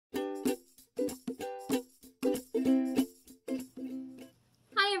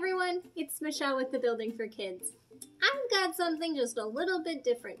it's Michelle with the Building for Kids. I've got something just a little bit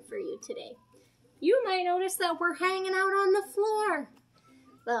different for you today. You might notice that we're hanging out on the floor.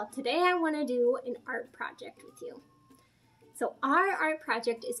 Well, today I want to do an art project with you. So our art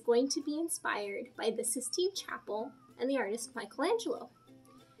project is going to be inspired by the Sistine Chapel and the artist Michelangelo.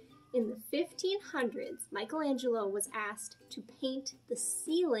 In the 1500s, Michelangelo was asked to paint the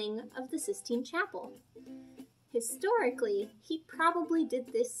ceiling of the Sistine Chapel. Historically, he probably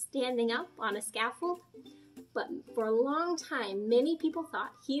did this standing up on a scaffold, but for a long time, many people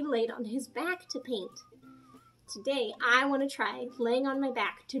thought he laid on his back to paint. Today, I want to try laying on my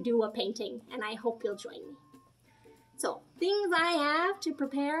back to do a painting, and I hope you'll join me. So, things I have to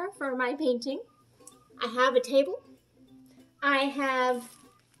prepare for my painting. I have a table. I have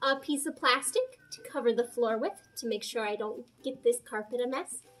a piece of plastic to cover the floor with to make sure I don't get this carpet a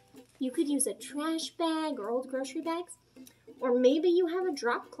mess. You could use a trash bag or old grocery bags, or maybe you have a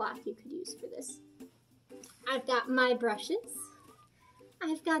drop cloth you could use for this. I've got my brushes.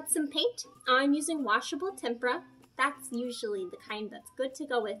 I've got some paint. I'm using washable tempera. That's usually the kind that's good to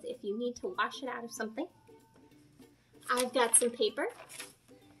go with if you need to wash it out of something. I've got some paper.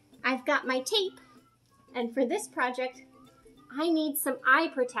 I've got my tape. And for this project, I need some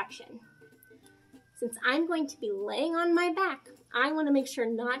eye protection. Since I'm going to be laying on my back, I want to make sure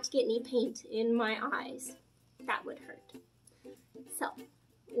not to get any paint in my eyes. That would hurt. So,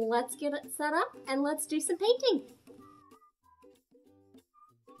 let's get it set up and let's do some painting.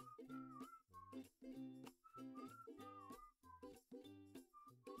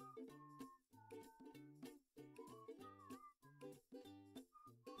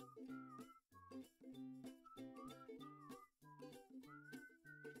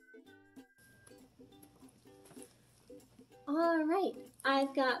 All right,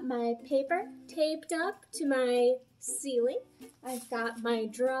 I've got my paper taped up to my ceiling. I've got my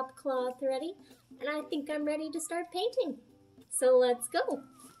drop cloth ready, and I think I'm ready to start painting. So let's go.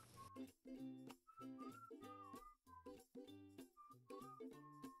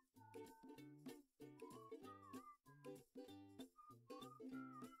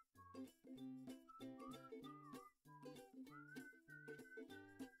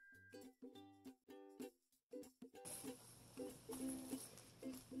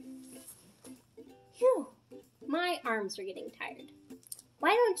 Phew, my arms are getting tired. Why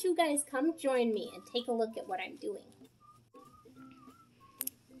don't you guys come join me and take a look at what I'm doing?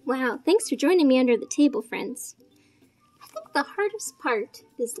 Wow, thanks for joining me under the table, friends. I think the hardest part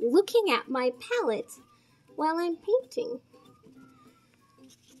is looking at my palette while I'm painting.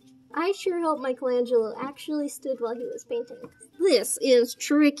 I sure hope Michelangelo actually stood while he was painting. This is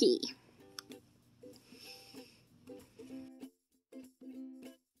tricky.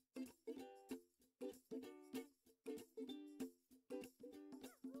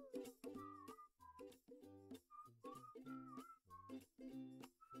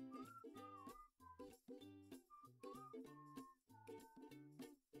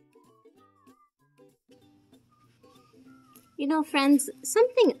 You know, friends,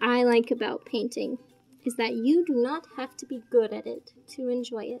 something I like about painting is that you do not have to be good at it to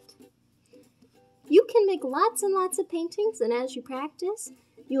enjoy it. You can make lots and lots of paintings, and as you practice,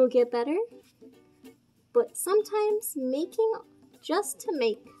 you will get better. But sometimes making just to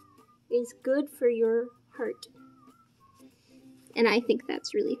make is good for your heart. And I think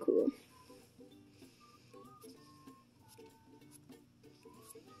that's really cool.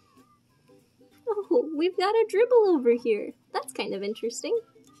 Oh, we've got a dribble over here. That's kind of interesting.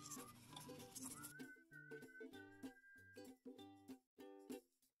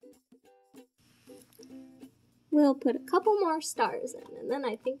 We'll put a couple more stars in, and then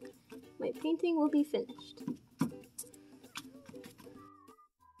I think my painting will be finished.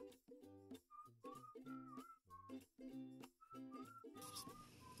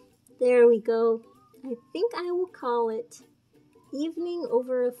 There we go. I think I will call it Evening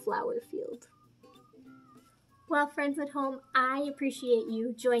Over a Flower Field. Well, friends at home, I appreciate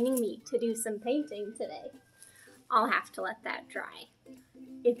you joining me to do some painting today. I'll have to let that dry.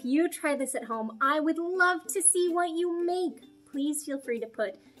 If you try this at home, I would love to see what you make. Please feel free to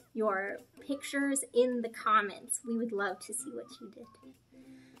put your pictures in the comments. We would love to see what you did.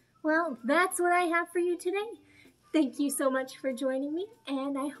 Well, that's what I have for you today. Thank you so much for joining me,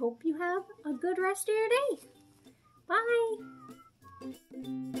 and I hope you have a good rest of your day.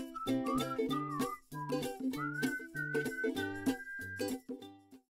 Bye!